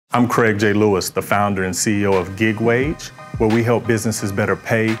I'm Craig J. Lewis, the founder and CEO of Gig Wage, where we help businesses better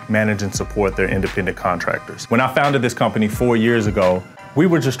pay, manage, and support their independent contractors. When I founded this company 4 years ago, we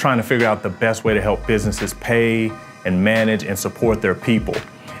were just trying to figure out the best way to help businesses pay and manage and support their people.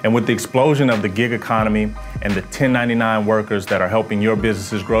 And with the explosion of the gig economy and the 1099 workers that are helping your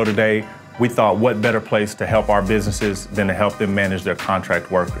businesses grow today, we thought what better place to help our businesses than to help them manage their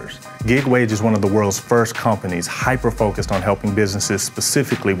contract workers. Gig Wage is one of the world's first companies hyper-focused on helping businesses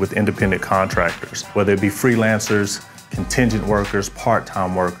specifically with independent contractors, whether it be freelancers, contingent workers,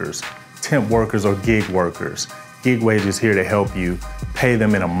 part-time workers, temp workers, or gig workers. Gig Wage is here to help you pay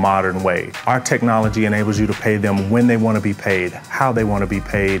them in a modern way. Our technology enables you to pay them when they want to be paid, how they want to be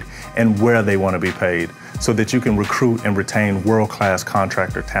paid, and where they want to be paid, so that you can recruit and retain world-class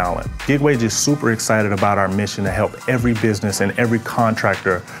contractor talent. Gig Wage is super excited about our mission to help every business and every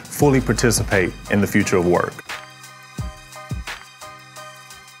contractor fully participate in the future of work.